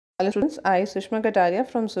Hello students, I Sushma Kataria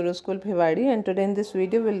from Suraj Schools Bhiwadi, and today in this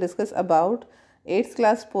video we'll discuss about 8th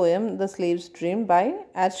class poem The Slave's Dream by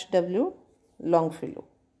H.W. Longfellow.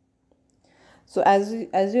 So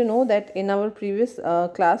as you know that in our previous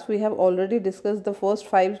class we have already discussed the first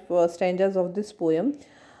 5 stanzas of this poem,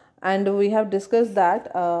 and we have discussed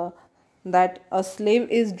that a slave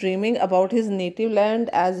is dreaming about his native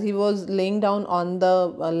land as he was laying down on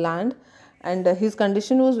the land, and his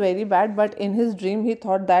condition was very bad, but in his dream he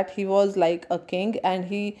thought that he was like a king, and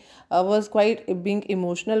he was quite being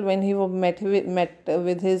emotional when he met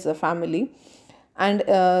with his family. And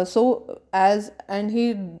he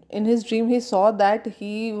in his dream he saw that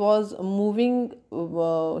he was moving,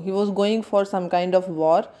 he was going for some kind of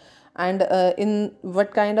war, and in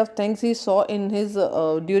what kind of things he saw in his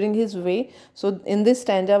during his way. So in this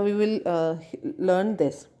stanza we will learn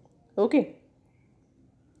this. Okay.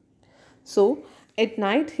 So at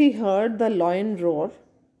night he heard the lion roar,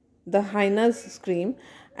 the hyenas scream,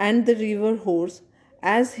 and the river hoarse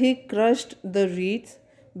as he crushed the reeds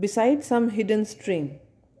beside some hidden stream.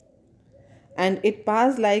 And it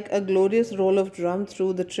passed like a glorious roll of drum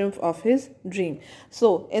through the triumph of his dream.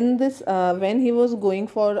 So in this, when he was going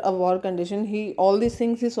for a war condition, he all these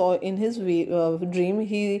things he saw in his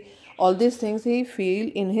dream. All these things he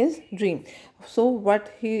feel in his dream. So what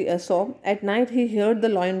he saw at night, he heard the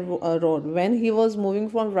lion roar when he was moving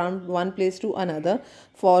from one place to another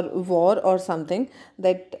for war or something.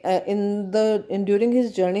 That during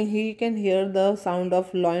his journey he can hear the sound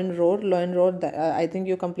of lion roar. I think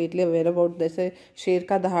you're completely aware about जैसे शेर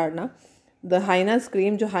का दहाड़ना. The हाइना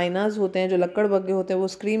scream, जो hyenas होते हैं, जो लक्कड़ बग्गे होते हैं, वो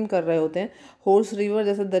स्क्रीम कर रहे होते हैं. हॉर्स रिवर,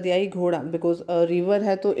 जैसे दरियाई घोड़ा, बिकॉज रिवर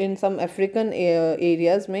है तो इन सम अफ्रीकन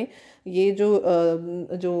एरियाज में ये जो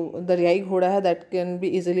दरियाई घोड़ा है that can be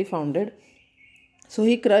easily founded. So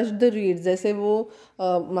he crush the reads, जैसे वो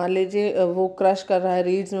मान लीजिए वो क्रश कर रहा है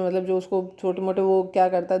रीड्स में, मतलब जो उसको छोटे मोटे, वो क्या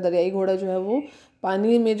करता है दरियाई घोड़ा जो है वो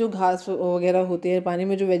पानी में जो घास वगैरह होती है, पानी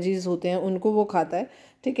में जो वेजीज होते हैं उनको वो खाता है.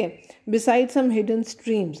 ठीक है. बिसाइड सम हिडन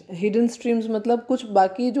स्ट्रीम्स मतलब कुछ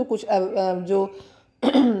बाकी जो कुछ जो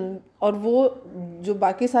और वो जो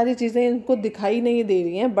बाकी सारी चीज़ें इनको दिखाई नहीं दे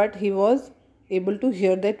रही हैं, but he was able to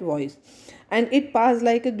here that voice. And it pass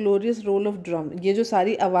like a glorious role of drum. ये जो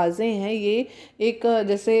सारी आवाज़ें हैं ये एक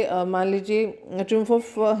जैसे मान लीजिए triumph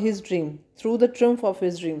of his dream, through the triumph of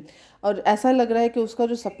his dream. और ऐसा लग रहा है कि उसका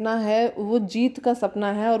जो सपना है वो जीत का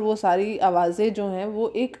सपना है, और वो सारी आवाज़ें जो हैं वो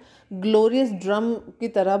एक ग्लोरियस ड्रम की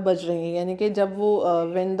तरह बज रही हैं. यानी कि जब वो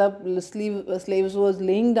when the slaves was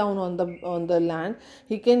laying down on the land,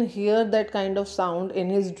 he can hear that kind of sound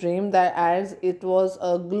in his dream that as it was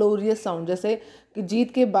a glorious sound. जैसे कि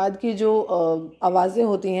जीत के बाद की जो आवाज़ें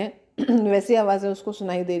होती हैं वैसी आवाज़ें उसको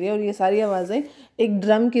सुनाई दे रही है, और ये सारी आवाज़ें एक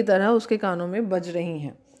ड्रम की तरह उसके कानों में बज रही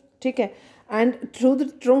हैं. ठीक है. And through the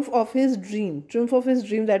triumph of his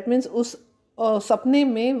dream that means उस सपने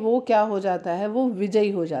में वो क्या हो जाता है, वो विजयी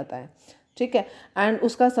हो जाता है. ठीक है. एंड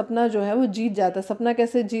उसका सपना जो है वो जीत जाता है. सपना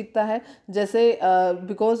कैसे जीतता है, जैसे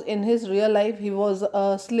because in his real life he was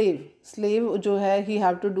a slave जो है he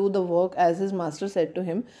have to do the work as his master said to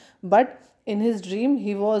him, but in his dream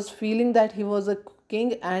he was feeling that he was a king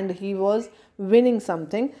and he was winning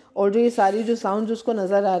something. और जो ये सारी जो sounds उसको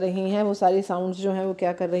नज़र आ रही हैं, वो सारी साउंड्स जो हैं वो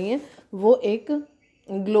क्या कर रही हैं, वो एक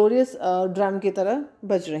ग्लोरियस ड्रम की तरह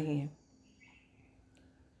बज रही हैं.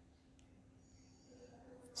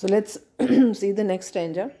 So let's see the next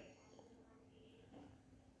stanza.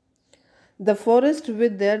 The forest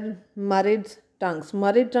with their married tongues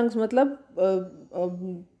मतलब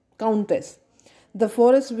countless. The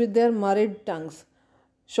forest with their married tongues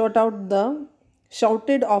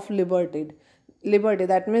shouted of liberty.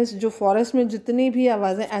 That means जो फॉरेस्ट में जितनी भी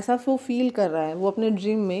आवाज़ें, ऐसा वो फील कर रहा है वो अपने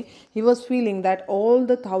ड्रीम में. He was feeling that all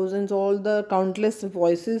the countless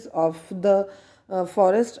voices of the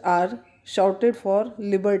forest are shouted for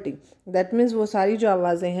liberty. That means वो सारी जो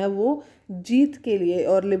आवाज़ें हैं वो जीत के लिए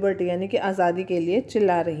और लिबर्टी यानी कि आज़ादी के लिए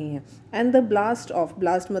चिल्ला रही हैं. एंड द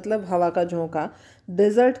ब्लास्ट मतलब हवा का झोंका.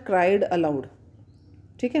 Desert cried allowed.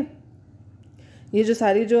 ठीक है. ये जो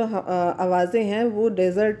सारी जो आवाज़ें हैं वो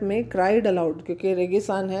डेजर्ट में क्राइड अलाउड, क्योंकि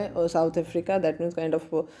रेगिस्तान है south Africa, that means kind of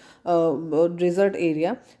desert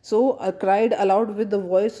area. So cried allowed with the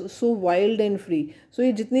voice so wild and free. सो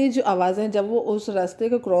ये जितनी जो आवाज़ें जब वो उस रास्ते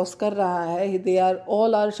को क्रॉस कर रहा है, they are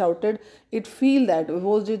all are shouted. It feel that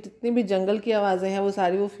वो जो जितनी भी जंगल की आवाज़ें हैं वो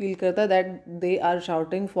सारी वो फील करता है that they are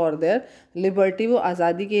shouting for their liberty. वो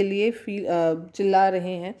आज़ादी के लिए फील चिल्ला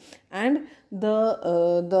रहे हैं. And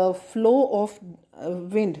the flow of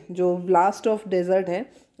wind, जो ब्लास्ट ऑफ डेजर्ट है,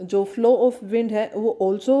 जो फ्लो ऑफ विंड है वो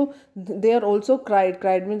also, they are also cried,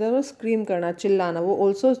 cried में देखो स्क्रीम करना, चिल्लाना, वो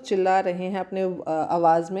ऑल्सो चिल्ला रहे हैं अपने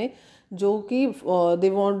आवाज़ में, जो कि they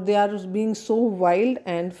want, they are being so wild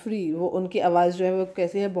and free, वो उनकी आवाज़ जो है वो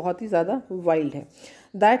कैसी है, बहुत ही ज़्यादा वाइल्ड है.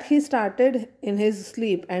 That he started in his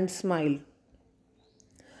sleep and smile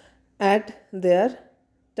at there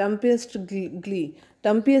टम्पियस्ट Glee.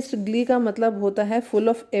 टम्पियस्ट Glee का मतलब होता है full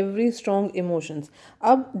of every strong emotions.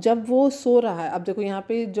 अब जब वो सो रहा है, अब देखो यहाँ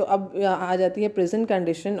पे जो अब आ जाती है present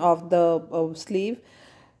condition of the sleeve,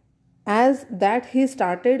 as that he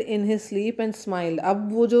started in his sleep and smile.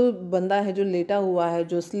 अब वो जो बंदा है जो लेटा हुआ है,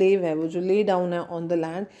 जो स्लेव है, वो जो ले डाउन है on the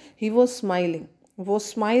land, he was smiling, वो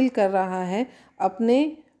स्माइल कर रहा है अपने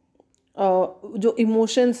जो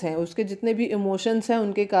इमोशंस हैं, उसके जितने भी इमोशंस हैं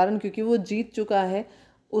उनके कारण, क्योंकि वो जीत चुका है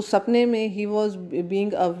उस सपने में. He was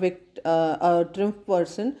being a triumph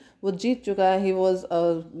person, वो जीत चुका है. He was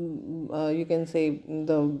you can say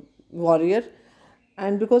the warrior,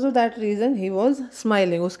 and because of that reason he was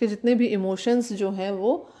smiling. उसके जितने भी इमोशंस जो हैं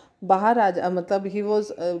वो बाहर आ जा, मतलब he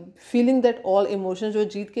was feeling that all emotions, जो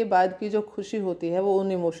जीत के बाद की जो खुशी होती है वो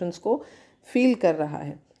उन इमोशंस को फील कर रहा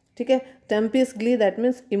है. ठीक है. टेम्पियस Glee, that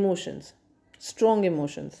means emotions, strong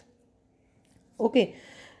emotions. Okay.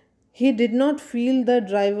 He did not feel the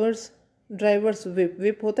drivers whip.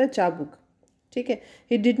 Whip होता है चाबुक. ठीक है.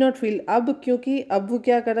 ही डिड नॉट फील, अब क्योंकि अब वो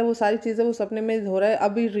क्या कर रहा है, वो सारी चीज़ें वो सपने में हो रहा है,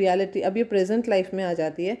 अभी रियलिटी, अब ये प्रेजेंट लाइफ में आ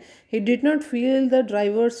जाती है. He did not feel the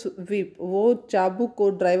drivers whip, वो चाबुक को,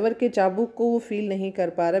 ड्राइवर के चाबुक को वो फील नहीं कर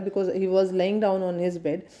पा रहा, because he was lying down on his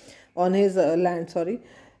bed, on his land, sorry.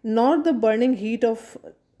 Not the burning heat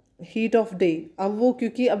of day. अब वो,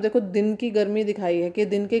 क्योंकि अब देखो दिन की गर्मी दिखाई है कि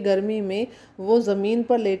दिन के गर्मी में वो ज़मीन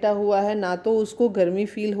पर लेटा हुआ है, ना तो उसको गर्मी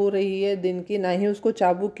फील हो रही है दिन की, ना ही उसको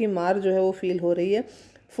चाबुक की मार जो है वो फील हो रही है.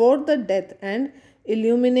 For the death and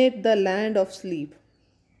illuminate the land of sleep.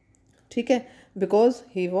 ठीक है. Because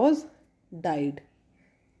he was died.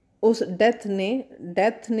 उस डेथ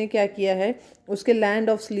ने क्या किया है, उसके लैंड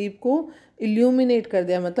ऑफ स्लीप को इल्यूमिनेट कर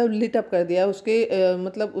दिया, मतलब लिट अप कर दिया, उसके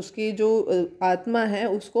मतलब उसकी जो आत्मा है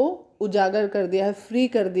उसको उजागर कर दिया है, फ्री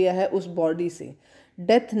कर दिया है उस बॉडी से.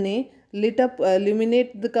 डेथ ने लिट अप,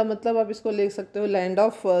 इल्यूमिनेट का मतलब आप इसको ले सकते हो लैंड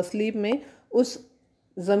ऑफ स्लीप में, उस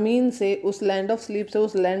ज़मीन से, उस लैंड ऑफ स्लीप से,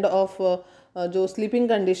 उस लैंड ऑफ जो स्लीपिंग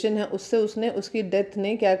कंडीशन है उससे उसने, उसकी डेथ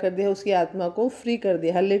ने क्या कर दिया, उसकी आत्मा को फ्री कर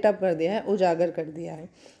दिया है, लिट अप कर दिया है, उजागर कर दिया है.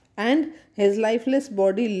 एंड हिज लाइफलेस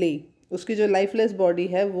बॉडी ले, उसकी जो लाइफलेस बॉडी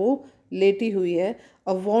है वो लेटी हुई है.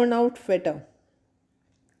 अ वॉर्न आउट फेटर,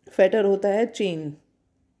 फेटर होता है चेन.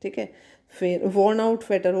 ठीक है. फिर worn out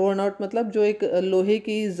Fetter, worn out मतलब जो एक लोहे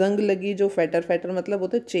की जंग लगी जो फेटर, फेटर मतलब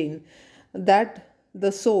होता है chain. That the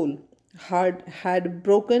soul had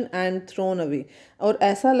broken and thrown away. और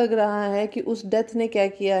ऐसा लग रहा है कि उस डेथ ने क्या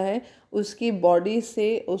किया है, उसकी बॉडी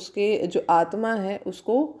से उसके जो आत्मा है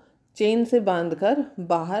उसको चेन से बांधकर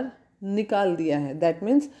बाहर निकाल दिया है. That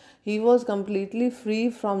means he was completely free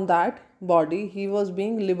from that body. He was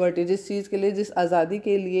being liberty, जिस चीज़ के लिए, जिस आज़ादी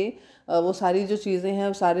के लिए वो सारी जो चीज़ें हैं,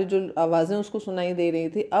 वो सारी जो आवाज़ें उसको सुनाई दे रही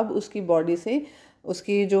थी, अब उसकी बॉडी से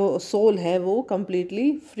उसकी जो सोल है वो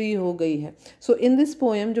कम्प्लीटली फ्री हो गई है. सो इन दिस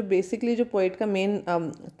पोएम, जो बेसिकली जो पोइट का मेन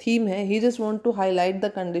थीम है, ही just want to highlight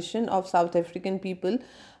the condition of south African people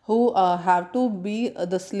who have to be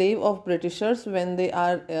the slave of Britishers when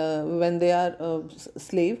they are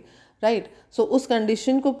slave, right? So उस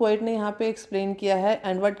condition को poet ने यहाँ पे explain किया है,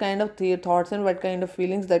 and what kind of thoughts and what kind of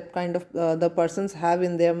feelings that kind of the persons have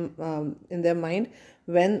in their mind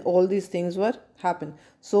when all these things were happen.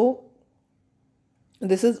 So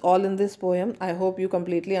this is all in this poem. I hope you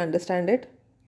completely understand it.